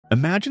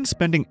Imagine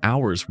spending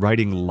hours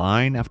writing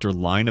line after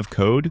line of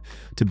code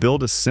to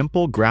build a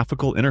simple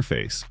graphical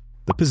interface.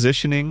 The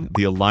positioning,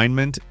 the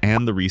alignment,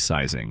 and the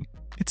resizing.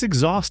 It's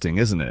exhausting,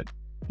 isn't it?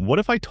 What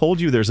if I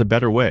told you there's a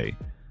better way?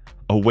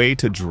 A way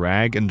to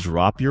drag and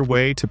drop your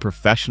way to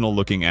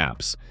professional-looking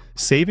apps,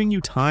 saving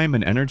you time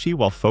and energy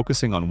while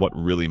focusing on what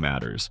really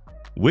matters,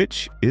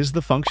 which is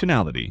the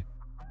functionality.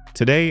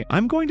 Today,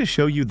 I'm going to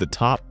show you the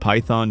top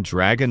Python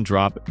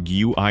drag-and-drop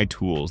GUI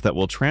tools that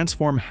will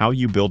transform how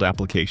you build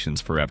applications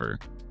forever.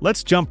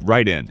 Let's jump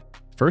right in.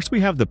 First,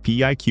 we have the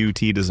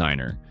PyQt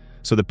Designer.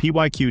 So the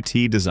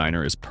PyQt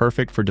Designer is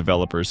perfect for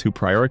developers who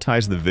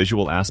prioritize the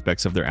visual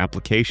aspects of their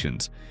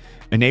applications,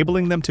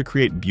 enabling them to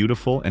create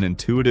beautiful and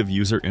intuitive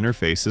user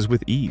interfaces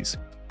with ease.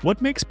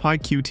 What makes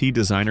PyQt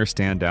Designer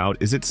stand out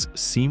is its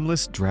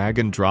seamless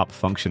drag-and-drop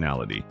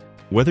functionality.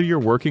 Whether you're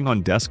working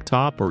on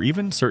desktop or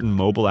even certain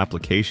mobile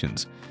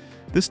applications,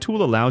 this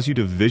tool allows you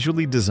to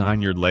visually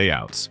design your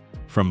layouts,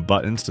 from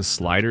buttons to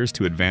sliders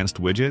to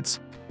advanced widgets,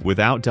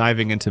 without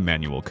diving into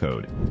manual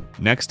code.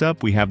 Next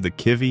up, we have the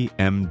Kivy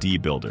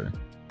MD Builder.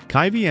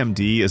 Kivy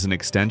MD is an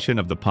extension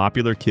of the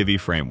popular Kivy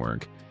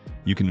framework.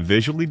 You can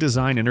visually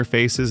design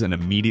interfaces and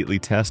immediately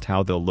test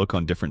how they'll look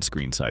on different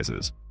screen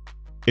sizes.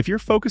 If you're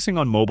focusing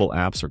on mobile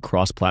apps or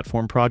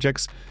cross-platform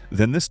projects,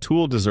 then this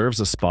tool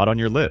deserves a spot on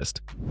your list.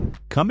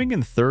 Coming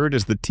in third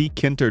is the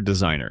Tkinter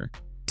Designer.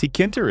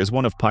 Tkinter is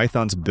one of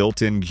Python's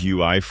built-in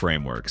GUI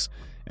frameworks,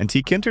 and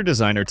Tkinter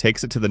Designer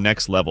takes it to the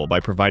next level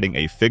by providing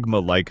a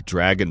Figma-like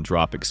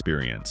drag-and-drop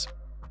experience.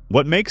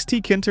 What makes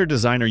Tkinter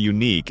Designer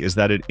unique is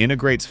that it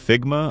integrates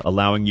Figma,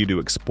 allowing you to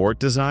export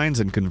designs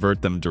and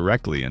convert them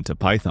directly into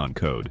Python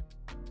code.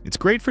 It's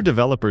great for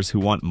developers who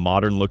want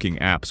modern-looking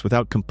apps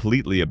without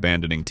completely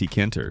abandoning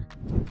Tkinter.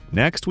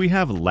 Next, we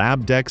have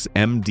MatDeck's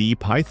MD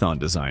Python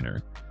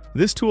Designer.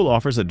 This tool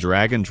offers a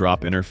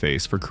drag-and-drop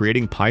interface for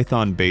creating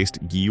Python-based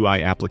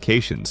GUI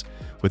applications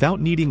without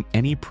needing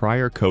any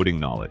prior coding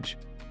knowledge.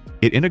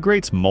 It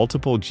integrates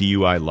multiple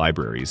GUI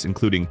libraries,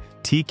 including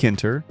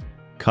Tkinter,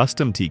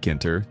 Custom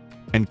Tkinter,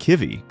 and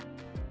Kivy,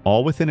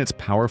 all within its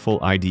powerful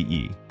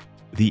IDE.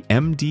 The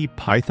MD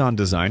Python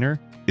Designer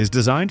is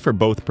designed for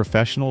both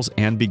professionals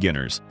and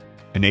beginners,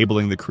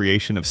 enabling the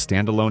creation of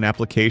standalone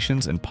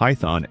applications and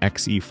Python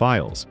 .exe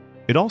files.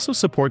 It also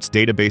supports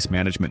database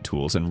management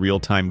tools and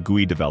real-time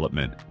GUI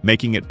development,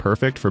 making it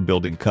perfect for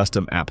building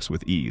custom apps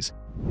with ease.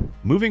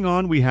 Moving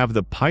on, we have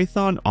the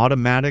Python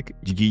Automatic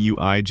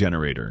GUI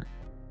Generator.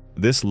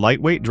 This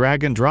lightweight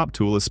drag-and-drop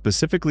tool is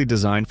specifically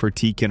designed for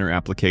Tkinter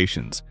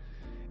applications.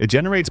 It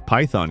generates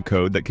Python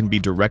code that can be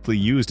directly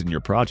used in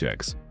your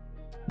projects.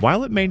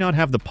 While it may not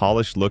have the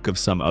polished look of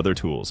some other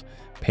tools,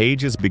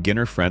 Page is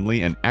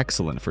beginner-friendly and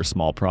excellent for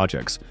small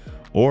projects,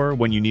 or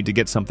when you need to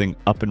get something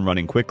up and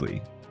running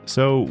quickly.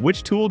 So,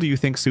 which tool do you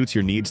think suits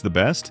your needs the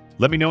best?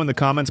 Let me know in the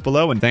comments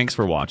below, and thanks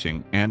for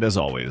watching, and as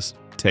always,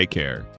 take care.